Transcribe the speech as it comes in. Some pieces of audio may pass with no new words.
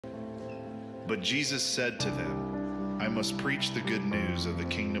But Jesus said to them, I must preach the good news of the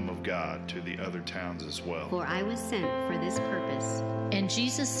kingdom of God to the other towns as well. For I was sent for this purpose. And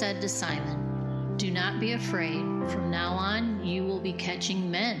Jesus said to Simon, Do not be afraid. From now on, you will be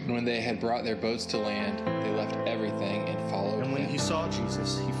catching men. And when they had brought their boats to land, they left everything and followed him. And when he saw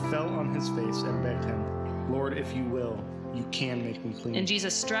Jesus, he fell on his face and begged him, Lord, if you will, you can make me clean. And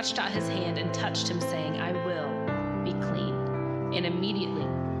Jesus stretched out his hand and touched him, saying, I will be clean. And immediately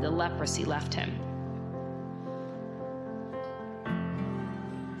the leprosy left him.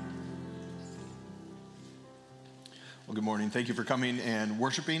 Well, good morning. Thank you for coming and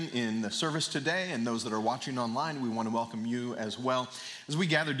worshiping in the service today. And those that are watching online, we want to welcome you as well. As we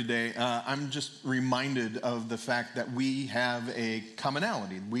gather today, I'm just reminded of the fact that we have a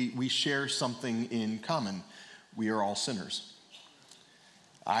commonality. We share something in common. We are all sinners.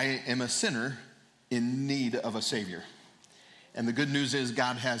 I am a sinner in need of a Savior. And the good news is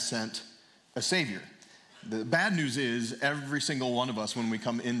God has sent a Savior. The bad news is every single one of us, when we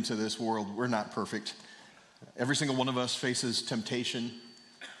come into this world, we're not perfect. Every single one of us faces temptation.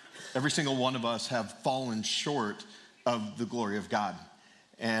 Every single one of us have fallen short of the glory of God.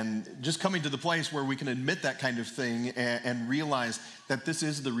 And just coming to the place where we can admit that kind of thing and realize that this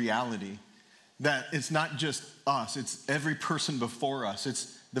is the reality, that it's not just us, it's every person before us.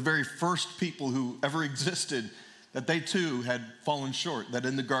 It's the very first people who ever existed, that they too had fallen short, that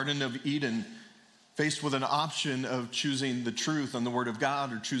in the Garden of Eden, faced with an option of choosing the truth and the Word of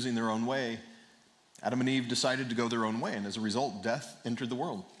God or choosing their own way, Adam and Eve decided to go their own way, and as a result, death entered the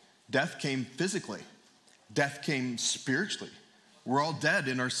world. Death came physically. Death came spiritually. We're all dead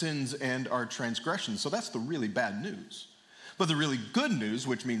in our sins and our transgressions, so that's the really bad news. But the really good news,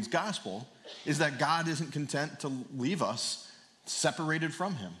 which means gospel, is that God isn't content to leave us separated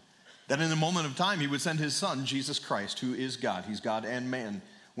from him. That in a moment of time, he would send his son, Jesus Christ, who is God. He's God and man,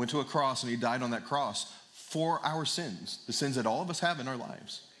 went to a cross, and he died on that cross for our sins, the sins that all of us have in our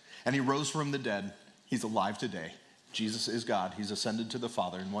lives. And he rose from the dead. He's alive today. Jesus is God. He's ascended to the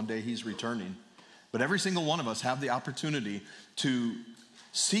Father, and one day he's returning. But every single one of us have the opportunity to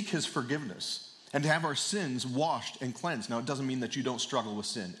seek his forgiveness and to have our sins washed and cleansed. Now, it doesn't mean that you don't struggle with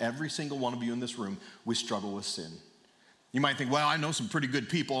sin. Every single one of you in this room, we struggle with sin. You might think, well, I know some pretty good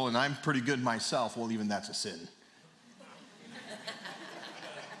people, and I'm pretty good myself. Well, even that's a sin.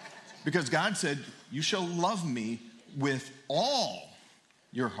 Because God said, you shall love me with all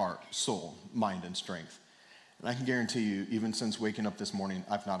your heart, soul, mind, and strength. And I can guarantee you, even since waking up this morning,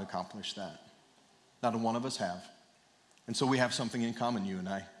 I've not accomplished that. Not a one of us have. And so we have something in common, you and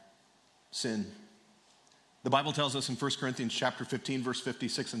I. Sin. The Bible tells us in 1 Corinthians chapter 15, verse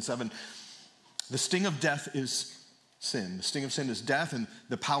 56 and 7, the sting of death is sin. The sting of sin is death, and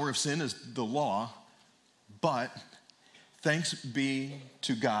the power of sin is the law. But thanks be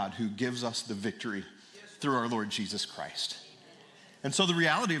to God who gives us the victory through our Lord Jesus Christ. And so the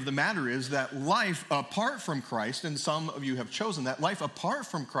reality of the matter is that life apart from Christ, and some of you have chosen that, life apart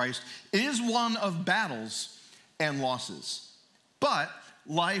from Christ is one of battles and losses. But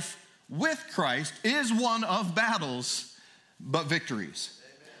life with Christ is one of battles, but victories.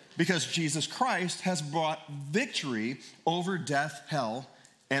 Because Jesus Christ has brought victory over death, hell,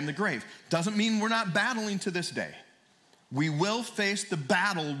 and the grave. Doesn't mean we're not battling to this day. We will face the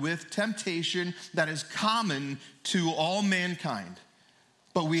battle with temptation that is common to all mankind.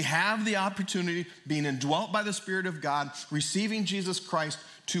 But we have the opportunity, being indwelt by the Spirit of God, receiving Jesus Christ,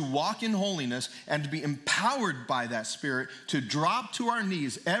 to walk in holiness and to be empowered by that Spirit to drop to our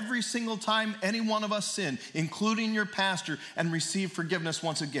knees every single time any one of us sin, including your pastor, and receive forgiveness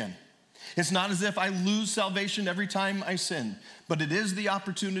once again. It's not as if I lose salvation every time I sin, but it is the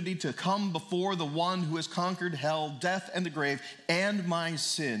opportunity to come before the one who has conquered hell, death, and the grave, and my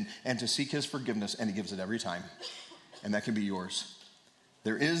sin, and to seek his forgiveness, and he gives it every time. And that can be yours.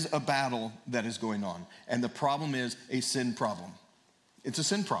 There is a battle that is going on, and the problem is a sin problem. It's a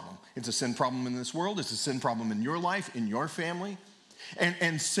sin problem. It's a sin problem in this world. It's a sin problem in your life, in your family.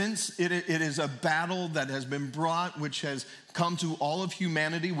 And since it is a battle that has been brought, which has come to all of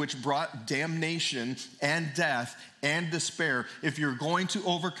humanity, which brought damnation and death and despair, if you're going to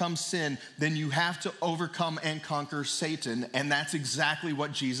overcome sin, then you have to overcome and conquer Satan, and that's exactly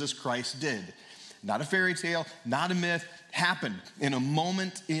what Jesus Christ did. Not a fairy tale, not a myth, happened in a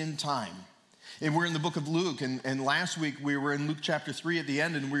moment in time. And we're in the book of Luke, and last week we were in Luke chapter 3 at the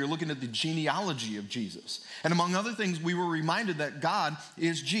end, and we were looking at the genealogy of Jesus. And among other things, we were reminded that God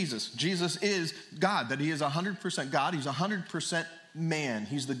is Jesus. Jesus is God, that he is 100% God. He's 100% man.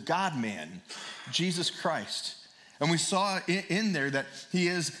 He's the God-man, Jesus Christ. And we saw in there that he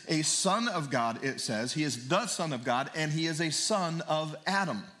is a son of God, it says. He is the son of God, and he is a son of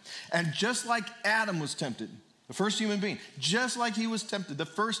Adam. And just like Adam was tempted, the first human being, just like he was tempted, the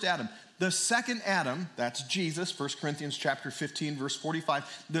first Adam, the second Adam, that's Jesus, 1 Corinthians chapter 15, verse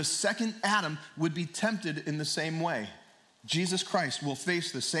 45, the second Adam would be tempted in the same way. Jesus Christ will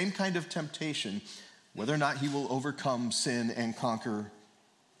face the same kind of temptation, whether or not he will overcome sin and conquer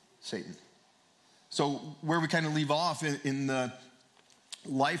Satan. So where we kind of leave off in the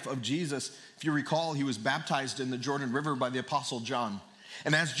life of Jesus, if you recall, he was baptized in the Jordan River by the Apostle John.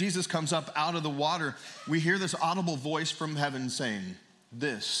 And as Jesus comes up out of the water, we hear this audible voice from heaven saying,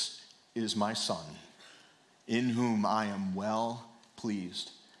 "This is my son, in whom I am well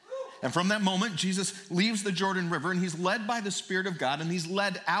pleased." And from that moment, Jesus leaves the Jordan River, and he's led by the Spirit of God, and he's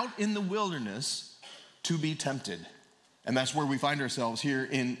led out in the wilderness to be tempted. And that's where we find ourselves here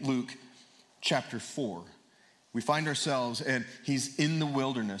in Luke chapter 4. We find ourselves, and he's in the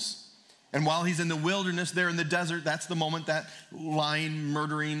wilderness. And while he's in the wilderness there in the desert, that's the moment that lying,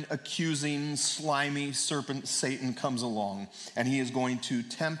 murdering, accusing, slimy serpent Satan comes along, and he is going to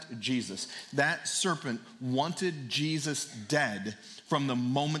tempt Jesus. That serpent wanted Jesus dead from the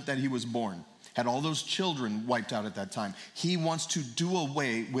moment that he was born. Had all those children wiped out at that time. He wants to do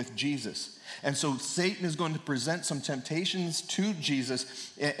away with Jesus. And so Satan is going to present some temptations to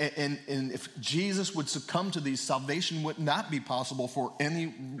Jesus, and if Jesus would succumb to these, salvation would not be possible for any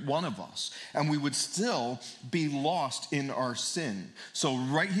one of us, and we would still be lost in our sin. So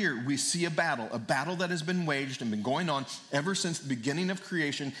right here, we see a battle that has been waged and been going on ever since the beginning of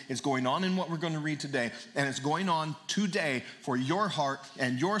creation. It's going on in what we're going to read today, and it's going on today for your heart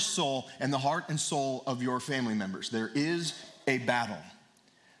and your soul and the heart and soul of your family members. There is a battle.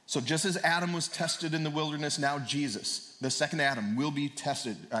 So just as Adam was tested in the wilderness, now Jesus, the second Adam, will be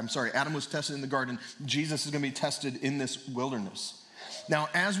tested. Adam was tested in the garden. Jesus is going to be tested in this wilderness. Now,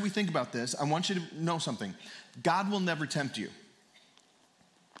 as we think about this, I want you to know something. God will never tempt you.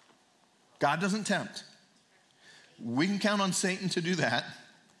 God doesn't tempt. We can count on Satan to do that.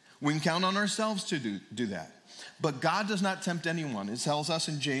 We can count on ourselves to do that. But God does not tempt anyone. It tells us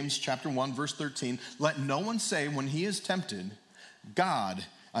in James chapter 1, verse 13, "Let no one say when he is tempted,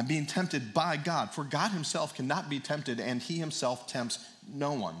 I'm being tempted by God, for God himself cannot be tempted, and he himself tempts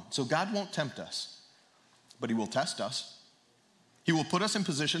no one." So God won't tempt us, but he will test us. He will put us in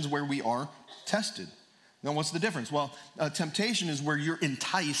positions where we are tested. Now, what's the difference? Well, temptation is where you're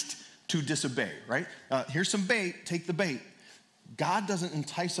enticed to disobey, right? Here's some bait, take the bait. God doesn't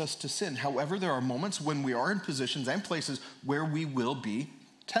entice us to sin. However, there are moments when we are in positions and places where we will be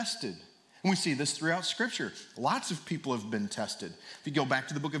tested. And we see this throughout Scripture. Lots of people have been tested. If you go back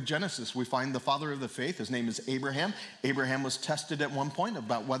to the book of Genesis, we find the father of the faith. His name is Abraham. Abraham was tested at one point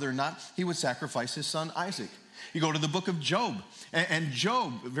about whether or not he would sacrifice his son Isaac. You go to the book of Job. And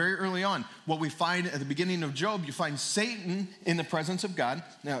Job, very early on, what we find at the beginning of Job, you find Satan in the presence of God.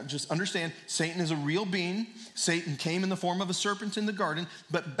 Now, just understand, Satan is a real being. Satan came in the form of a serpent in the garden.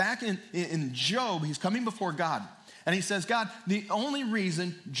 But back in Job, he's coming before God. And he says, "God, the only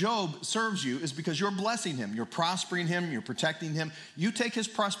reason Job serves you is because you're blessing him. You're prospering him. You're protecting him. You take his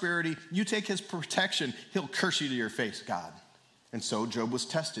prosperity. You take his protection. He'll curse you to your face, God." And so Job was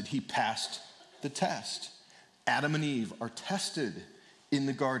tested. He passed the test. Adam and Eve are tested in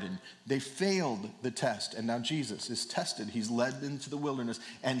the garden. They failed the test. And now Jesus is tested. He's led into the wilderness.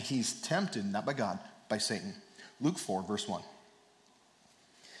 And he's tempted, not by God, by Satan. Luke 4, verse 1.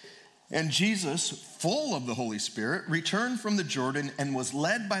 "And Jesus, full of the Holy Spirit, returned from the Jordan and was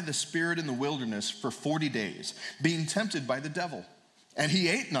led by the Spirit in the wilderness for 40 days, being tempted by the devil. And he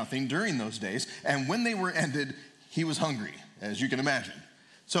ate nothing during those days, and when they were ended, he was hungry," as you can imagine.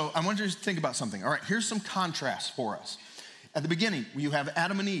 So I want you to think about something. All right, here's some contrast for us. At the beginning, you have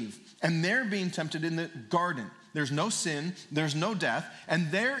Adam and Eve, and they're being tempted in the garden. There's no sin, there's no death, and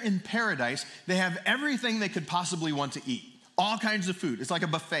they're in paradise. They have everything they could possibly want to eat. All kinds of food. It's like a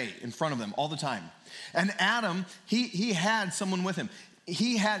buffet in front of them all the time. And Adam, he had someone with him.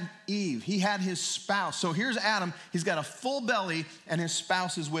 He had Eve. He had his spouse. So here's Adam. He's got a full belly, and his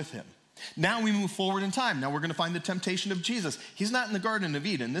spouse is with him. Now we move forward in time. Now we're going to find the temptation of Jesus. He's not in the Garden of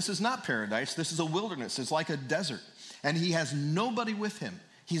Eden. This is not paradise. This is a wilderness. It's like a desert. And he has nobody with him.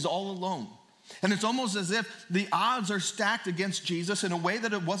 He's all alone. And it's almost as if the odds are stacked against Jesus in a way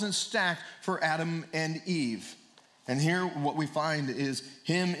that it wasn't stacked for Adam and Eve. And here what we find is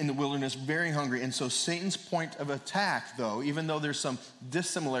him in the wilderness, very hungry. And so Satan's point of attack, though, even though there's some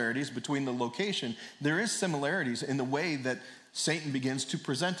dissimilarities between the location, there is similarities in the way that Satan begins to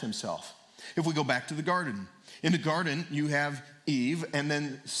present himself. If we go back to the garden. In the garden, you have Eve, and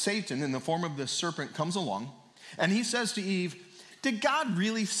then Satan, in the form of the serpent, comes along. And he says to Eve, did God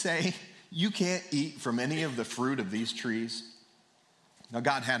really say you can't eat from any of the fruit of these trees? Now,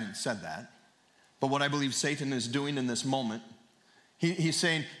 God hadn't said that. But what I believe Satan is doing in this moment, he's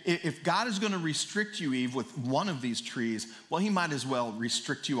saying, if God is going to restrict you, Eve, with one of these trees, well, he might as well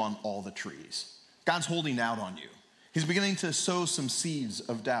restrict you on all the trees. God's holding out on you. He's beginning to sow some seeds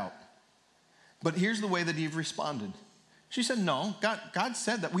of doubt. But here's the way that Eve responded. She said, no, God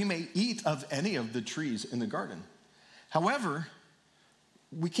said that we may eat of any of the trees in the garden. However,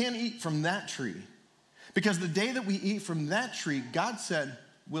 we can't eat from that tree, because the day that we eat from that tree, God said,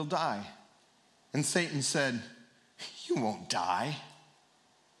 we'll die. And Satan said, you won't die.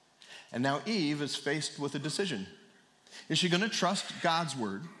 And now Eve is faced with a decision. Is she going to trust God's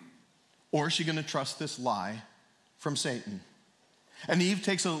word, or is she going to trust this lie from Satan? And Eve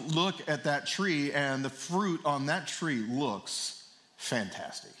takes a look at that tree, and the fruit on that tree looks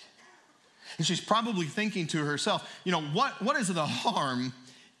fantastic. And she's probably thinking to herself, what is the harm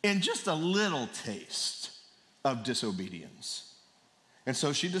in just a little taste of disobedience? And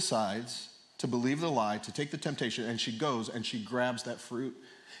so she decides to believe the lie, to take the temptation, and she goes and she grabs that fruit.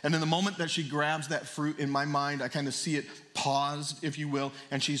 And in the moment that she grabs that fruit, in my mind, I kind of see it paused, if you will,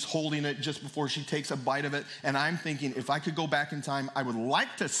 and she's holding it just before she takes a bite of it. And I'm thinking, if I could go back in time, I would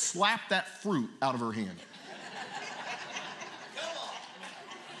like to slap that fruit out of her hand.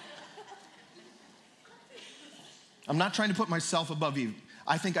 I'm not trying to put myself above Eve.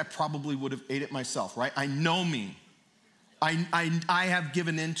 I think I probably would have ate it myself, right? I know me. I have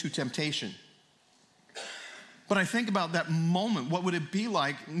given in to temptation. But I think about that moment. What would it be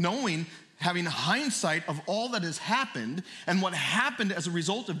like knowing, having hindsight of all that has happened and what happened as a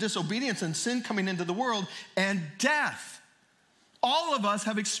result of disobedience and sin coming into the world and death? All of us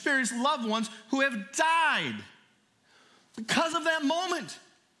have experienced loved ones who have died because of that moment.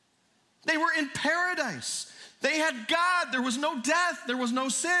 They were in paradise. They had God. There was no death. There was no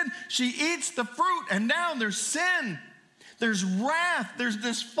sin. She eats the fruit, and now there's sin. There's wrath, there's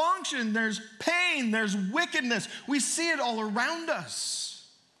dysfunction, there's pain, there's wickedness. We see it all around us.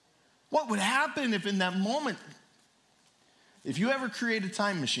 What would happen if in that moment, if you ever create a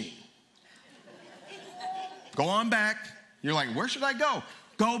time machine, go on back, you're like, where should I go?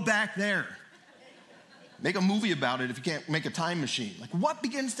 Go back there. Make a movie about it if you can't make a time machine. Like, what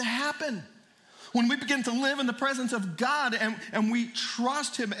begins to happen? When we begin to live in the presence of God and we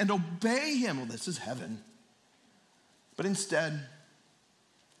trust him and obey him, well, this is heaven. But instead,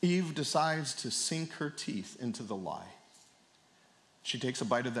 Eve decides to sink her teeth into the lie. She takes a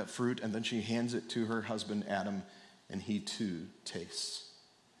bite of that fruit, and then she hands it to her husband, Adam, and he too tastes.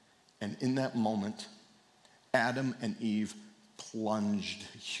 And in that moment, Adam and Eve plunged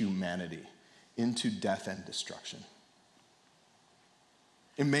humanity into death and destruction.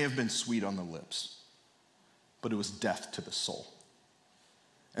 It may have been sweet on the lips, but it was death to the soul.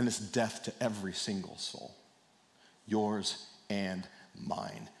 And it's death to every single soul. Yours and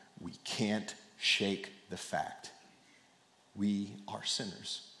mine. We can't shake the fact. We are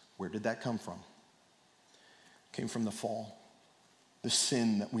sinners. Where did that come from? It came from the fall, the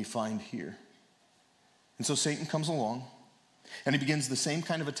sin that we find here. And so Satan comes along, and he begins the same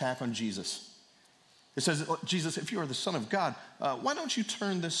kind of attack on Jesus. It says, Jesus, if you are the Son of God, why don't you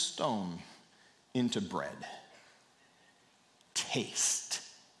turn this stone into bread? Taste.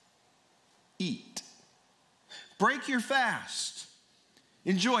 Eat. Break your fast.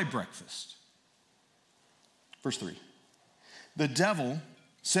 Enjoy breakfast. Verse 3. The devil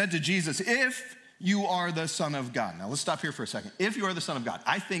said to Jesus, if you are the Son of God. Now let's stop here for a second. If you are the Son of God,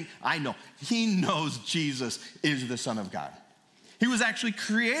 I know. He knows Jesus is the Son of God. He was actually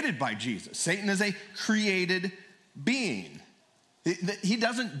created by Jesus. Satan is a created being. He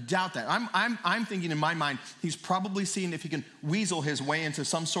doesn't doubt that. I'm thinking in my mind, he's probably seeing if he can weasel his way into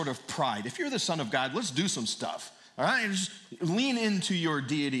some sort of pride. If you're the Son of God, let's do some stuff. All right, just lean into your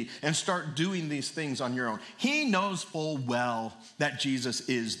deity and start doing these things on your own. He knows full well that Jesus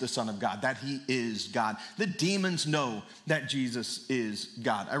is the Son of God, that he is God. The demons know that Jesus is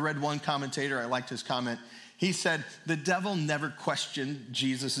God. I read one commentator, I liked his comment. He said, the devil never questioned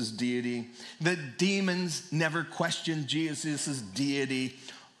Jesus' deity. The demons never questioned Jesus' deity.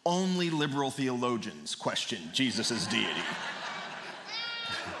 Only liberal theologians question Jesus' deity.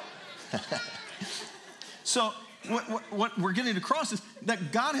 So what we're getting across is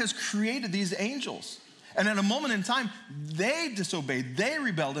that God has created these angels. And at a moment in time, they disobeyed, they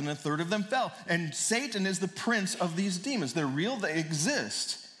rebelled, and a third of them fell. And Satan is the prince of these demons. They're real, they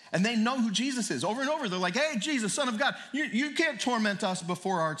exist. And they know who Jesus is. Over and over, they're like, hey, Jesus, Son of God, you can't torment us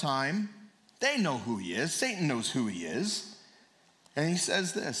before our time. They know who he is. Satan knows who he is. And he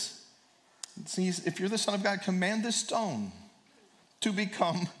says this, See, if you're the Son of God, command this stone to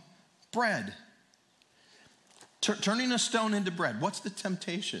become bread. Turning a stone into bread, what's the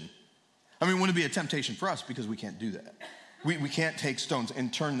temptation? I mean, wouldn't it be a temptation for us because we can't do that? We can't take stones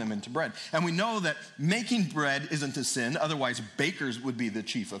and turn them into bread. And we know that making bread isn't a sin, otherwise bakers would be the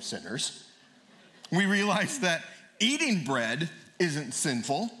chief of sinners. We realize that eating bread isn't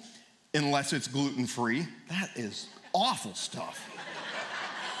sinful unless it's gluten-free. That is awful stuff.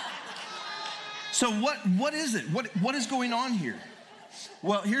 So what is it? What is going on here?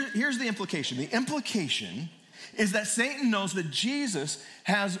 Well, here's the implication. The implication is that Satan knows that Jesus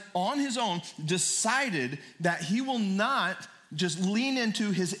has on his own decided that he will not just lean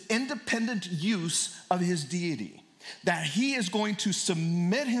into his independent use of his deity, that he is going to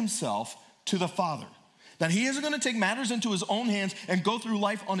submit himself to the Father, that he isn't going to take matters into his own hands and go through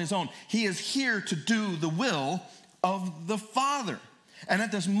life on his own. He is here to do the will of the Father. And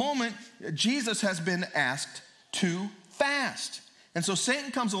at this moment, Jesus has been asked to fast. And so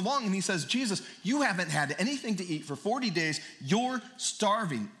Satan comes along and he says, Jesus, you haven't had anything to eat for 40 days. You're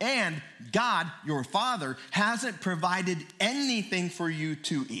starving. And God, your Father, hasn't provided anything for you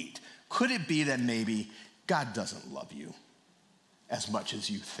to eat. Could it be that maybe God doesn't love you as much as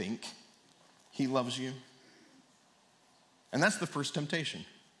you think he loves you? And that's the first temptation.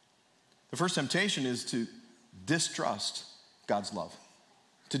 The first temptation is to distrust God's love.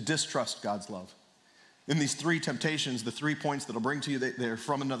 To distrust God's love. In these three temptations, the 3 points that I'll bring to you, they're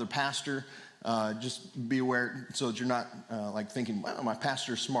from another pastor. Just be aware so that you're not like thinking, well, my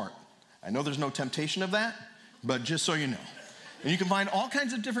pastor's smart. I know there's no temptation of that, but just so you know. And you can find all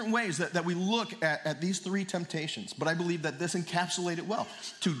kinds of different ways that we look at these three temptations. But I believe that this encapsulates it well.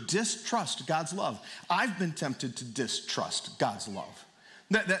 To distrust God's love. I've been tempted to distrust God's love.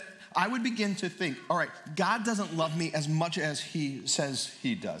 That I would begin to think, all right, God doesn't love me as much as he says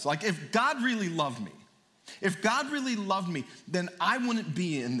he does. Like if God really loved me, then I wouldn't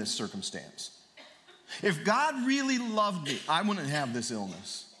be in this circumstance. If God really loved me, I wouldn't have this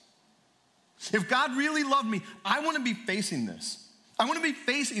illness. If God really loved me, I wouldn't be facing this. I wouldn't be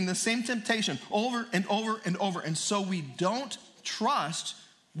facing the same temptation over and over and over. And so we don't trust,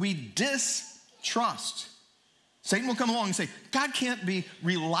 we distrust. Satan will come along and say, God can't be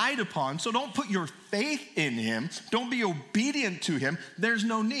relied upon, so don't put your faith in him. Don't be obedient to him. There's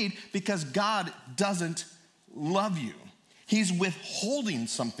no need because God doesn't love you. He's withholding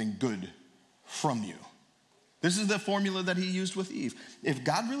something good from you. This is the formula that he used with Eve. If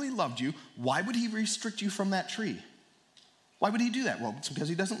God really loved you, why would he restrict you from that tree? Why would he do that? Well, it's because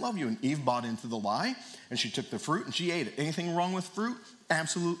he doesn't love you. And Eve bought into the lie, and she took the fruit and she ate it. Anything wrong with fruit?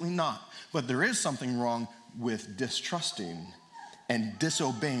 Absolutely not. But there is something wrong with distrusting and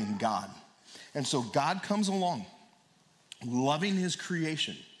disobeying God. And so God comes along, loving his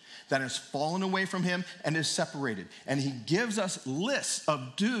creation that has fallen away from him and is separated. And he gives us lists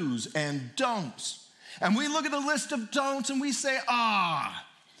of do's and don'ts. And we look at the list of don'ts and we say,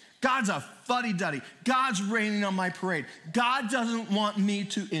 God's a fuddy-duddy. God's raining on my parade. God doesn't want me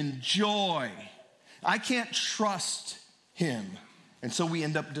to enjoy. I can't trust him. And so we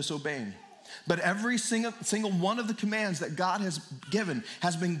end up disobeying. But every single one of the commands that God has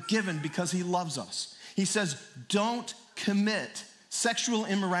been given because he loves us. He says, don't commit sexual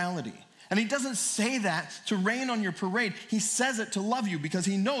immorality. And he doesn't say that to rain on your parade. He says it to love you because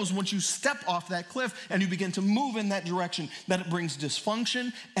he knows once you step off that cliff and you begin to move in that direction, that it brings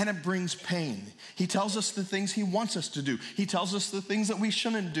dysfunction and it brings pain. He tells us the things he wants us to do. He tells us the things that we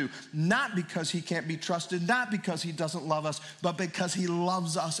shouldn't do, not because he can't be trusted, not because he doesn't love us, but because he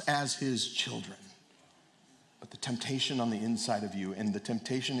loves us as his children. But the temptation on the inside of you and the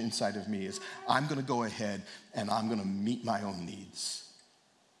temptation inside of me is I'm going to go ahead and I'm going to meet my own needs.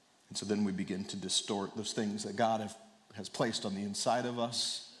 And so then we begin to distort those things that God has placed on the inside of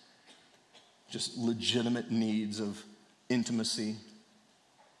us, just legitimate needs of intimacy.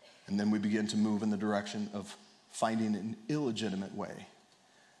 And then we begin to move in the direction of finding an illegitimate way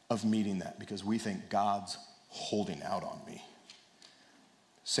of meeting that because we think God's holding out on me.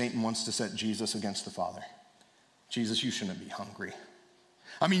 Satan wants to set Jesus against the Father. Jesus, you shouldn't be hungry.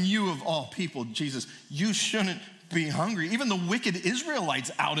 I mean, you of all people, Jesus, you shouldn't be hungry. Even the wicked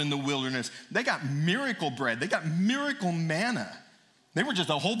Israelites out in the wilderness, they got miracle bread. They got miracle manna. They were just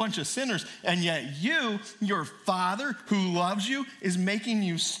a whole bunch of sinners. And yet you, your Father who loves you, is making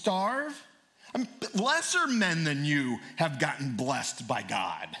you starve. I mean, lesser men than you have gotten blessed by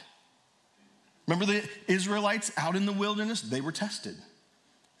God. Remember the Israelites out in the wilderness? They were tested.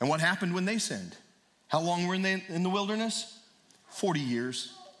 And what happened when they sinned? How long were they in the wilderness? 40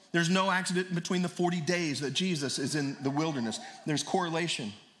 years. There's no accident between the 40 days that Jesus is in the wilderness. There's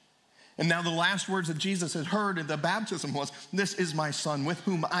correlation. And now the last words that Jesus had heard at the baptism was, "This is my son with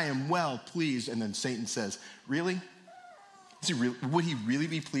whom I am well pleased." And then Satan says, really? Would he really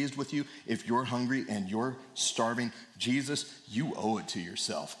be pleased with you if you're hungry and you're starving? Jesus, you owe it to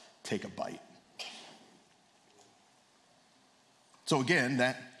yourself. Take a bite. So again,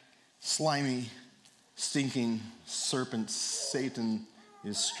 that slimy, stinking serpent Satan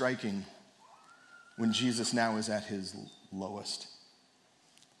is striking when Jesus now is at his lowest.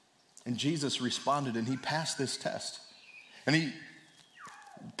 And Jesus responded, and he passed this test. And he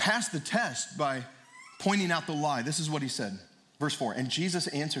passed the test by pointing out the lie. This is what he said. Verse 4, and Jesus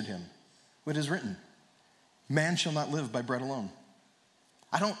answered him, "It is written, man shall not live by bread alone."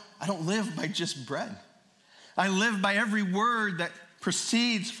 I don't live by just bread. I live by every word that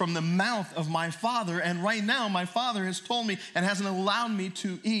proceeds from the mouth of my Father. And right now, my Father has told me and hasn't allowed me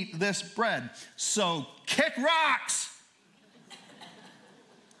to eat this bread. So kick rocks.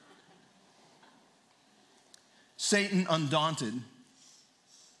 Satan, undaunted,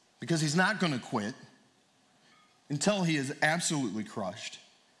 because he's not going to quit until he is absolutely crushed.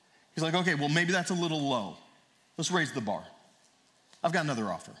 He's like, okay, well, maybe that's a little low. Let's raise the bar. I've got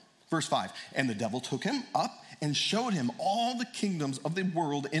another offer. Verse 5, and the devil took him up and showed him all the kingdoms of the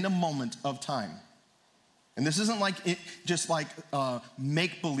world in a moment of time. And this isn't just like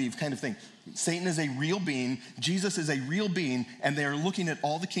make-believe kind of thing. Satan is a real being. Jesus is a real being, and they are looking at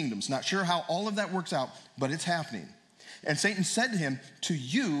all the kingdoms. Not sure how all of that works out, but it's happening. And Satan said to him, "To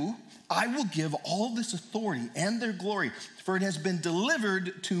you I will give all this authority and their glory, for it has been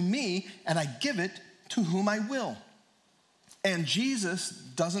delivered to me, and I give it to whom I will." And Jesus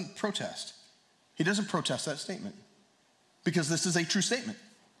doesn't protest. He doesn't protest that statement because this is a true statement.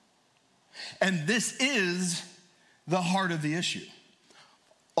 And this is the heart of the issue.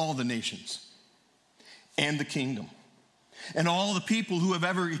 All the nations and the kingdom and all the people who have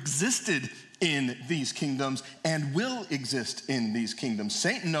ever existed in these kingdoms and will exist in these kingdoms.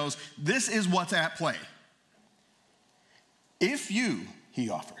 Satan knows this is what's at play. If you, he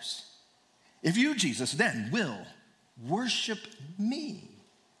offers, if you, Jesus, then will worship me,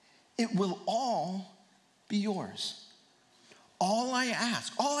 it will all be yours. All I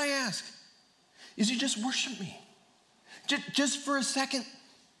ask is you just worship me. Just for a second.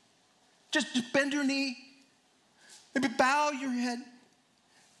 Just bend your knee. Maybe bow your head.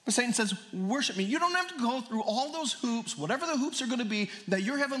 But Satan says, worship me. You don't have to go through all those hoops, whatever the hoops are going to be that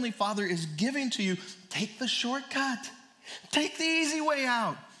your heavenly Father is giving to you. Take the shortcut. Take the easy way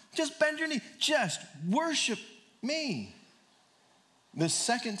out. Just bend your knee. Just worship me. The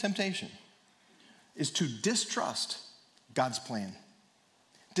second temptation is to distrust God's plan.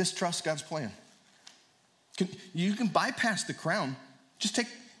 Distrust God's plan. You can bypass the crown.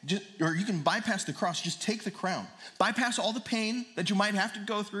 Or you can bypass the cross, just take the crown. Bypass all the pain that you might have to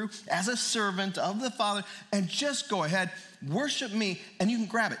go through as a servant of the Father, and just go ahead, worship me, and you can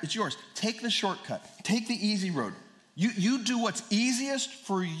grab it. It's yours. Take the shortcut. Take the easy road. You do what's easiest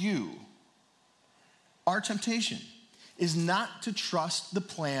for you. Our temptation is not to trust the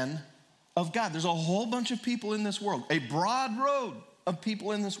plan of God. There's a whole bunch of people in this world, a broad road of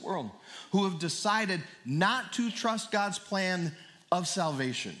people in this world who have decided not to trust God's plan of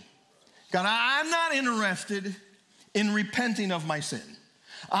salvation. God, I'm not interested in repenting of my sin.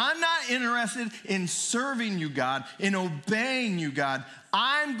 I'm not interested in serving you, God, in obeying you, God.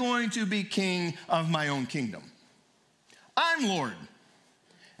 I'm going to be king of my own kingdom. I'm Lord,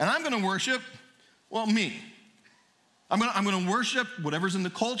 and I'm going to worship, well, me. I'm going to worship whatever's in the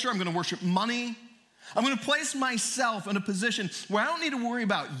culture. I'm going to worship money. I'm going to place myself in a position where I don't need to worry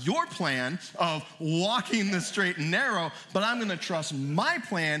about your plan of walking the straight and narrow, but I'm going to trust my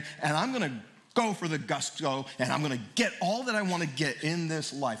plan, and I'm going to go for the gusto, and I'm going to get all that I want to get in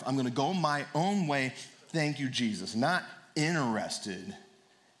this life. I'm going to go my own way. Thank you, Jesus. Not interested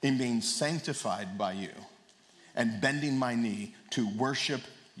in being sanctified by you and bending my knee to worship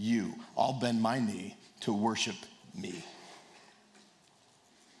you. I'll bend my knee to worship me.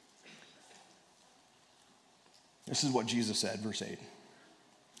 This is what Jesus said, verse 8.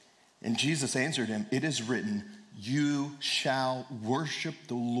 And Jesus answered him, "It is written, you shall worship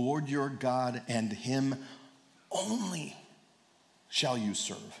the Lord your God, and him only shall you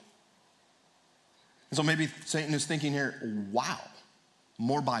serve." And so maybe Satan is thinking here, wow,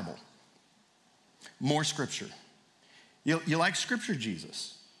 more Bible, more scripture. You like scripture,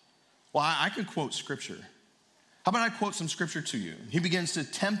 Jesus? Well, I could quote scripture. How about I quote some scripture to you? He begins to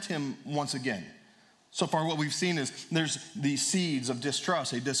tempt him once again. So far, what we've seen is there's the seeds of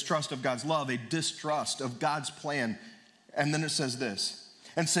distrust, a distrust of God's love, a distrust of God's plan. And then it says this,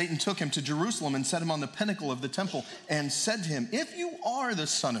 And Satan took him to Jerusalem and set him on the pinnacle of the temple and said to him, "If you are the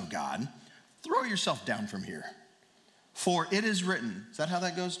Son of God, throw yourself down from here. For it is written," is that how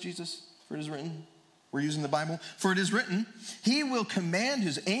that goes, Jesus? For it is written? We're using the Bible. "For it is written, he will command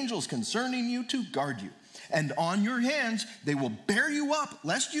his angels concerning you to guard you. And on your hands they will bear you up,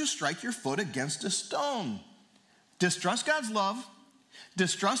 lest you strike your foot against a stone." Distrust God's love,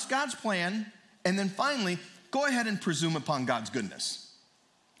 distrust God's plan, and then finally, go ahead and presume upon God's goodness.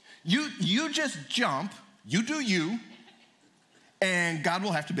 You just jump, you do you, and God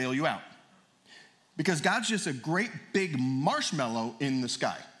will have to bail you out. Because God's just a great big marshmallow in the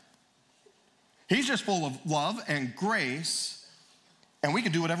sky. He's just full of love and grace, and we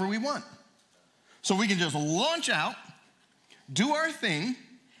can do whatever we want. So we can just launch out, do our thing,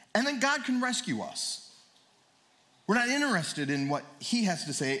 and then God can rescue us. We're not interested in what he has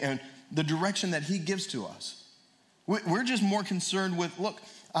to say and the direction that he gives to us. We're just more concerned with, look,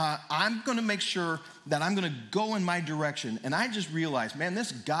 I'm going to make sure that I'm going to go in my direction. And I just realized, man,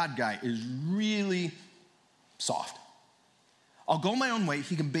 this God guy is really soft. I'll go my own way.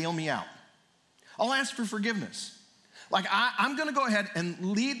 He can bail me out. I'll ask for forgiveness. Like, I'm going to go ahead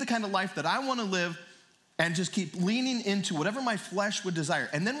and lead the kind of life that I want to live and just keep leaning into whatever my flesh would desire.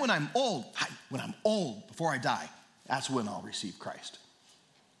 And then when I'm old, before I die, that's when I'll receive Christ.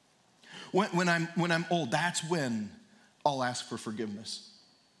 When I'm old, that's when I'll ask for forgiveness.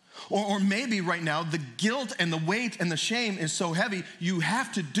 Or maybe right now, the guilt and the weight and the shame is so heavy, you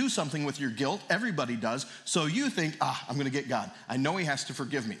have to do something with your guilt. Everybody does. So you think, I'm going to get God. I know he has to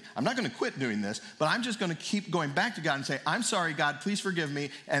forgive me. I'm not going to quit doing this, but I'm just going to keep going back to God and say, "I'm sorry, God, please forgive me."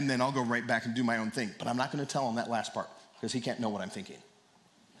 And then I'll go right back and do my own thing. But I'm not going to tell him that last part because he can't know what I'm thinking.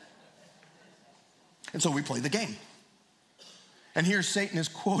 And so we play the game. And here Satan is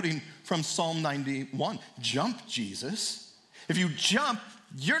quoting from Psalm 91. "Jump, Jesus. If you jump,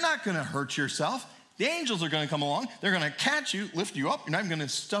 you're not going to hurt yourself. The angels are going to come along. They're going to catch you, lift you up. You're not even going to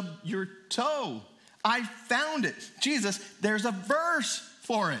stub your toe. I found it." Jesus, there's a verse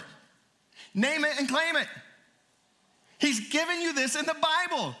for it. Name it and claim it. He's given you this in the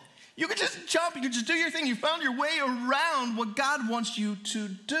Bible. You can just jump. You can just do your thing. You found your way around what God wants you to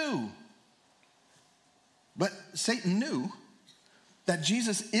do. But Satan knew that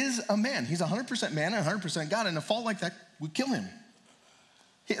Jesus is a man. He's 100% man and 100% God. And a fall like that would kill him.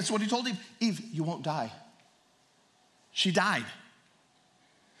 That's what he told Eve. "Eve, you won't die." She died.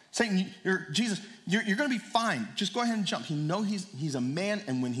 Satan, Jesus, you're going to be fine. Just go ahead and jump. He knows he's a man,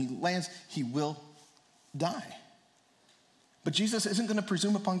 and when he lands, he will die. But Jesus isn't going to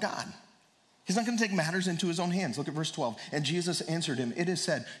presume upon God. He's not going to take matters into his own hands. Look at verse 12. "And Jesus answered him, 'It is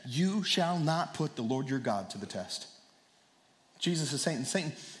said, you shall not put the Lord your God to the test.'" Jesus is saying,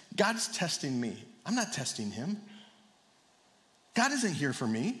 "Satan, God's testing me. I'm not testing him. God isn't here for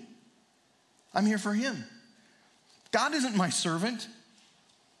me. I'm here for him. God isn't my servant.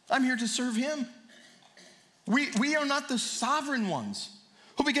 I'm here to serve him." We are not the sovereign ones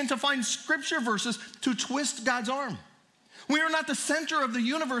who begin to find scripture verses to twist God's arm. We are not the center of the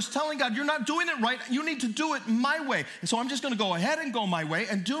universe telling God, "You're not doing it right. You need to do it my way." And so I'm just going to go ahead and go my way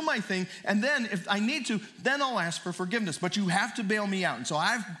and do my thing. And then if I need to, then I'll ask for forgiveness. But you have to bail me out. And so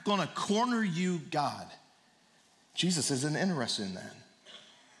I'm going to corner you, God. Jesus isn't interested in that.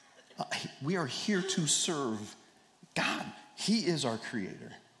 We are here to serve God. He is our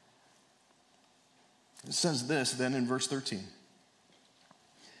creator. It says this then in verse 13.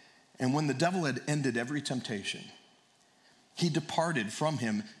 "And when the devil had ended every temptation, he departed from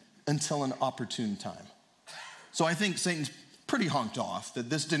him until an opportune time." So I think Satan's pretty honked off that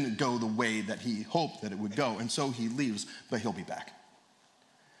this didn't go the way that he hoped that it would go. And so he leaves, but he'll be back.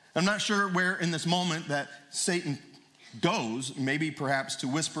 I'm not sure where in this moment that Satan goes, maybe perhaps to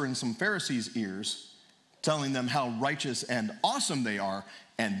whisper in some Pharisees' ears, telling them how righteous and awesome they are,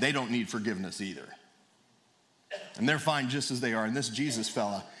 and they don't need forgiveness either. And they're fine just as they are. And this Jesus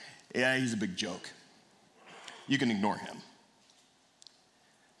fella, yeah, he's a big joke. You can ignore him.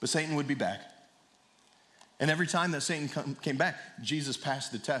 But Satan would be back. And every time that Satan came back, Jesus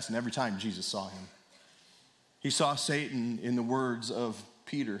passed the test, and every time Jesus saw him. He saw Satan in the words of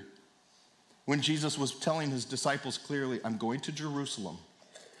Peter. When Jesus was telling his disciples clearly, "I'm going to Jerusalem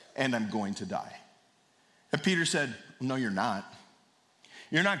and I'm going to die." And Peter said, "No, you're not.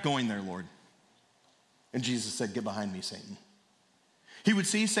 You're not going there, Lord." And Jesus said, "Get behind me, Satan." He would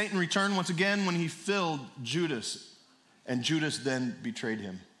see Satan return once again when he filled Judas, and Judas then betrayed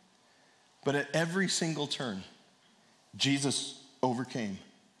him. But at every single turn, Jesus overcame.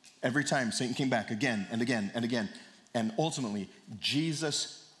 Every time Satan came back again and again and again. And ultimately,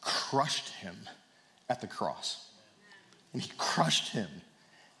 Jesus crushed him at the cross. And he crushed him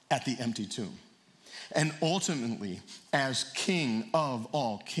at the empty tomb. And ultimately, as King of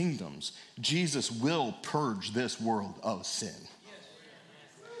all kingdoms, Jesus will purge this world of sin.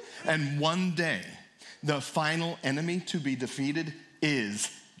 And one day, the final enemy to be defeated is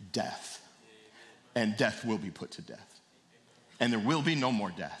death. And death will be put to death. And there will be no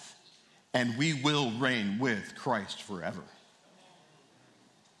more death. And we will reign with Christ forever.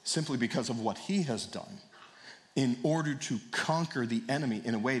 Simply because of what he has done in order to conquer the enemy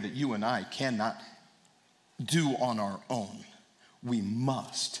in a way that you and I cannot do on our own. We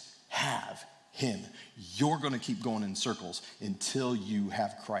must have him. You're going to keep going in circles until you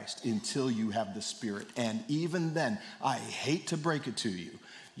have Christ, until you have the Spirit. And even then, I hate to break it to you,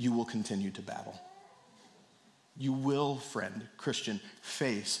 you will continue to battle. You will, friend, Christian,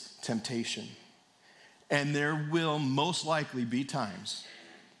 face temptation. And there will most likely be times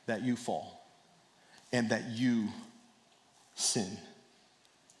that you fall and that you sin.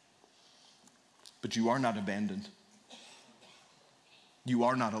 But you are not abandoned. You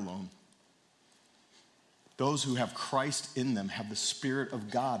are not alone. Those who have Christ in them have the Spirit of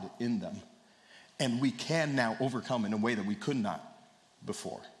God in them. And we can now overcome in a way that we could not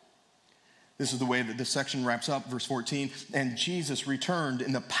before. This is the way that this section wraps up, verse 14. And Jesus returned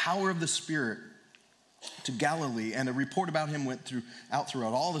in the power of the Spirit to Galilee, and a report about him went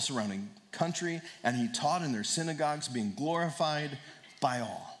throughout all the surrounding country, and he taught in their synagogues, being glorified by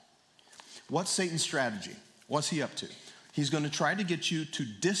all. What's Satan's strategy? What's he up to? He's going to try to get you to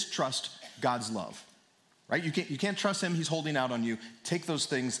distrust God's love, right? You can't trust him. He's holding out on you. Take those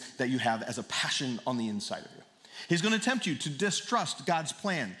things that you have as a passion on the inside of you. He's going to tempt you to distrust God's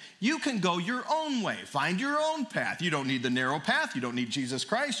plan. You can go your own way. Find your own path. You don't need the narrow path. You don't need Jesus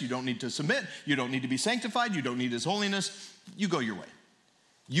Christ. You don't need to submit. You don't need to be sanctified. You don't need his holiness. You go your way.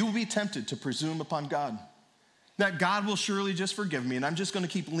 You will be tempted to presume upon God. That God will surely just forgive me, and I'm just going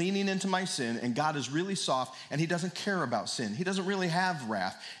to keep leaning into my sin, and God is really soft, and he doesn't care about sin. He doesn't really have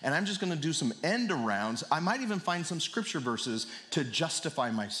wrath, and I'm just going to do some end arounds. I might even find some scripture verses to justify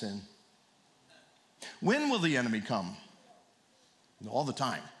my sin. When will the enemy come? All the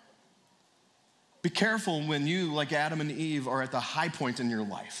time. Be careful when you, like Adam and Eve, are at the high point in your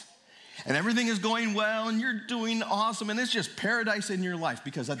life. And everything is going well, and you're doing awesome, and it's just paradise in your life,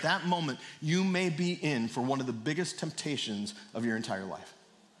 because at that moment, you may be in for one of the biggest temptations of your entire life.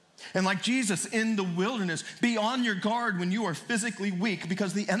 And like Jesus in the wilderness, be on your guard when you are physically weak,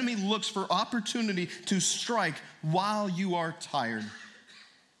 because the enemy looks for opportunity to strike while you are tired,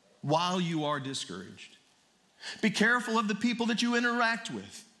 while you are discouraged. Be careful of the people that you interact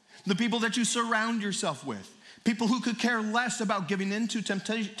with, the people that you surround yourself with. People who could care less about giving into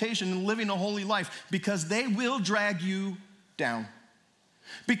temptation and living a holy life, because they will drag you down.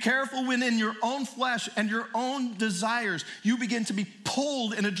 Be careful when in your own flesh and your own desires, you begin to be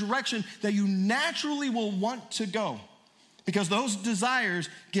pulled in a direction that you naturally will want to go. Because those desires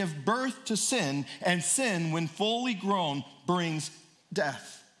give birth to sin, and sin, when fully grown, brings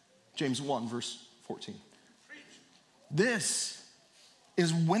death. James 1, verse 14. This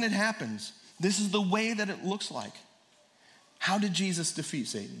is when it happens. This is the way that it looks like. How did Jesus defeat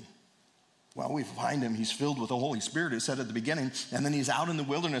Satan? Well, we find him. He's filled with the Holy Spirit, it said at the beginning. And then he's out in the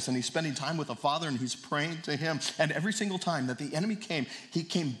wilderness, and he's spending time with the Father, and he's praying to him. And every single time that the enemy came, he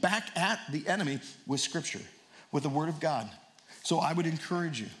came back at the enemy with Scripture, with the Word of God. So I would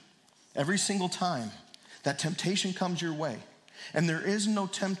encourage you, every single time that temptation comes your way, and there is no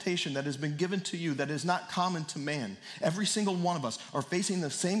temptation that has been given to you that is not common to man. Every single one of us are facing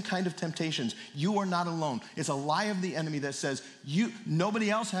the same kind of temptations. You are not alone. It's a lie of the enemy that says, nobody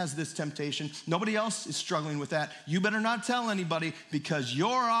else has this temptation. Nobody else is struggling with that. You better not tell anybody, because you're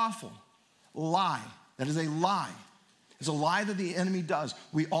awful. Lie. That is a lie. It's a lie that the enemy does.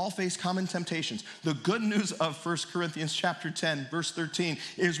 We all face common temptations. The good news of 1 Corinthians chapter 10, verse 13,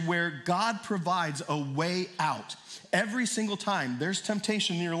 is where God provides a way out. Every single time there's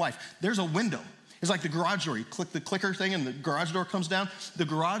temptation in your life, there's a window. It's like the garage door. You click the clicker thing and the garage door comes down. The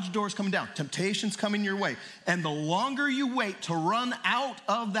garage door is coming down. Temptation's coming your way. And the longer you wait to run out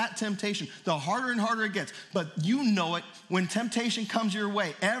of that temptation, the harder and harder it gets. But you know it, when temptation comes your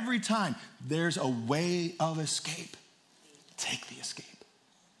way, every time there's a way of escape. Take the escape.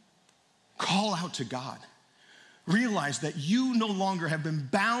 Call out to God. Realize that you no longer have been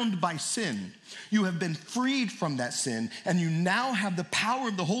bound by sin. You have been freed from that sin, and you now have the power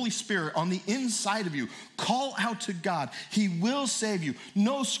of the Holy Spirit on the inside of you. Call out to God. He will save you.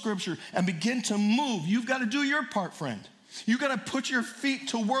 Know Scripture and begin to move. You've got to do your part, friend. You got to put your feet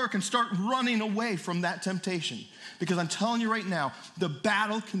to work and start running away from that temptation. Because I'm telling you right now, the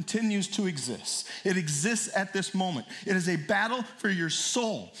battle continues to exist. It exists at this moment. It is a battle for your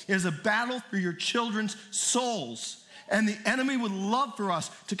soul. It is a battle for your children's souls. And the enemy would love for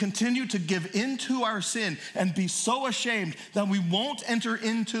us to continue to give into our sin and be so ashamed that we won't enter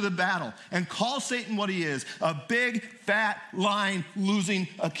into the battle and call Satan what he is, a big, fat, lying, losing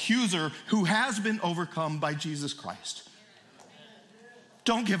accuser who has been overcome by Jesus Christ.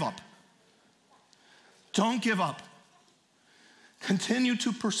 Don't give up. Don't give up. Continue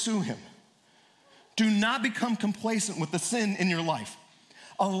to pursue him. Do not become complacent with the sin in your life.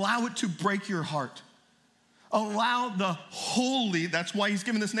 Allow it to break your heart. Allow the Holy, that's why he's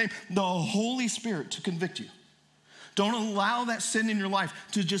given this name, the Holy Spirit to convict you. Don't allow that sin in your life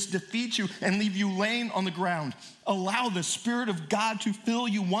to just defeat you and leave you laying on the ground. Allow the Spirit of God to fill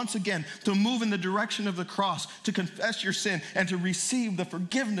you once again, to move in the direction of the cross, to confess your sin, and to receive the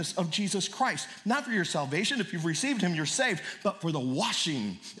forgiveness of Jesus Christ. Not for your salvation, if you've received him, you're saved, but for the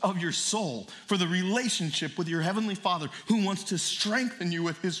washing of your soul, for the relationship with your Heavenly Father who wants to strengthen you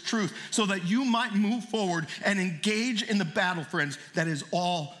with his truth so that you might move forward and engage in the battle, friends, that is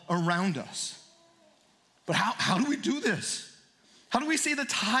all around us. But how do we do this? How do we see the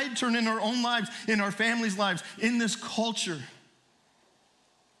tide turn in our own lives, in our families' lives, in this culture?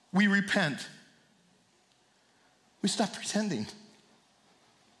 We repent. We stop pretending.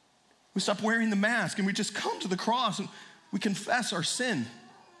 We stop wearing the mask and we just come to the cross and we confess our sin.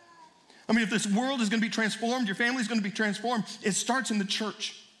 I mean, if this world is going to be transformed, your family is going to be transformed, it starts in the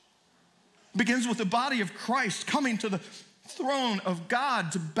church. It begins with the body of Christ coming to the throne of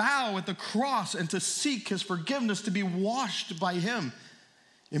God to bow at the cross and to seek his forgiveness, to be washed by him.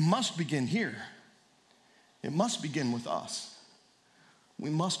 It must begin here. It must begin with us. We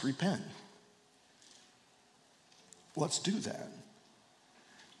must repent. Let's do that.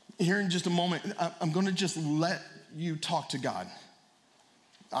 Here in just a moment, I'm going to just let you talk to God.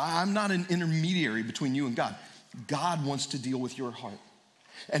 I'm not an intermediary between you and God. God wants to deal with your heart.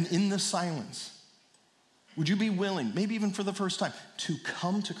 And in the silence, would you be willing, maybe even for the first time, to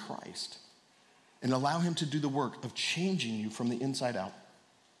come to Christ and allow him to do the work of changing you from the inside out?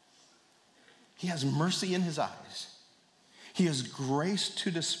 He has mercy in his eyes. He has grace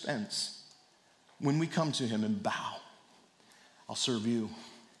to dispense when we come to him and bow. I'll serve you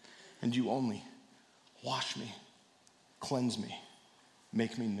and you only. Wash me, cleanse me,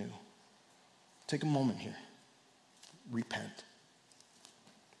 make me new. Take a moment here. Repent.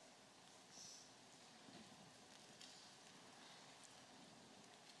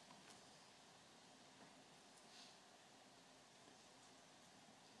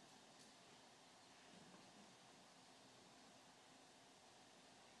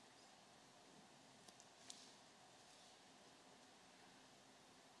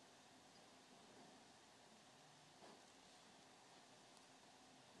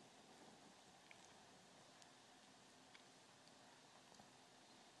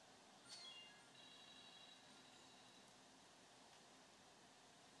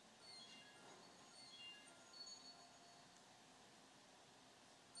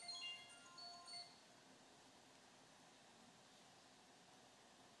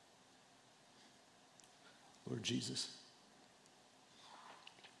 Lord Jesus,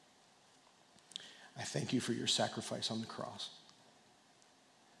 I thank you for your sacrifice on the cross,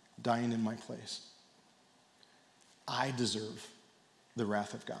 dying in my place. I deserve the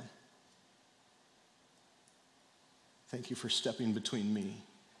wrath of God. Thank you for stepping between me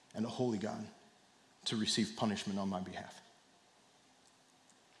and a holy God to receive punishment on my behalf.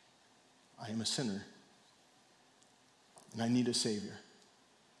 I am a sinner, and I need a Savior.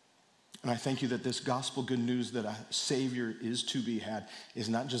 And I thank you that this gospel good news that a Savior is to be had is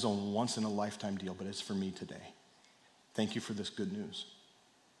not just a once-in-a-lifetime deal, but it's for me today. Thank you for this good news.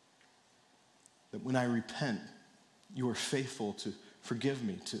 That when I repent, you are faithful to forgive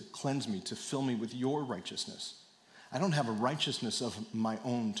me, to cleanse me, to fill me with your righteousness. I don't have a righteousness of my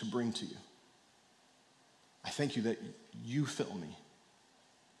own to bring to you. I thank you that you fill me.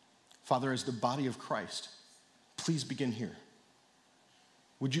 Father, as the body of Christ, please begin here.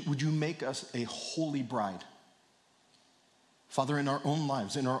 Would you make us a holy bride? Father, in our own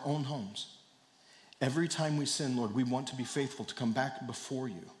lives, in our own homes, every time we sin, Lord, we want to be faithful to come back before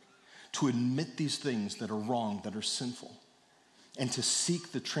you, to admit these things that are wrong, that are sinful, and to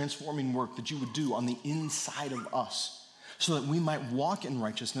seek the transforming work that you would do on the inside of us so that we might walk in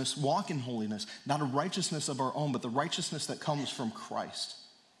righteousness, walk in holiness, not a righteousness of our own, but the righteousness that comes from Christ.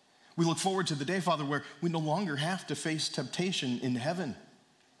 We look forward to the day, Father, where we no longer have to face temptation in heaven.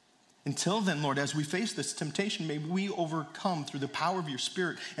 Until then, Lord, as we face this temptation, may we overcome through the power of your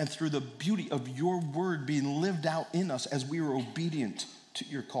Spirit and through the beauty of your word being lived out in us as we are obedient to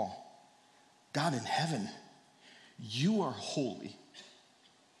your call. God in heaven, you are holy.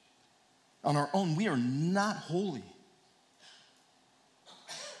 On our own, we are not holy.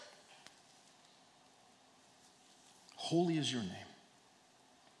 Holy is your name.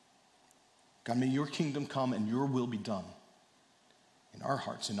 God, may your kingdom come and your will be done in our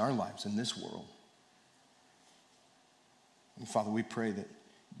hearts, in our lives, in this world. And Father, we pray that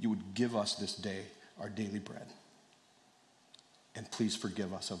you would give us this day our daily bread. And please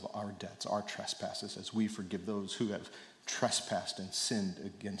forgive us of our debts, our trespasses, as we forgive those who have trespassed and sinned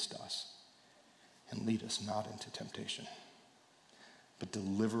against us. And lead us not into temptation, but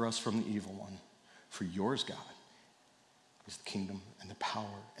deliver us from the evil one. For yours, God, is the kingdom and the power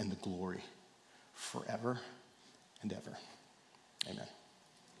and the glory forever and ever. Amen.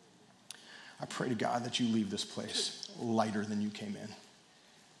 I pray to God that you leave this place lighter than you came in,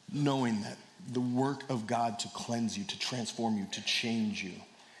 knowing that the work of God to cleanse you, to transform you, to change you,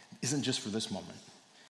 isn't just for this moment.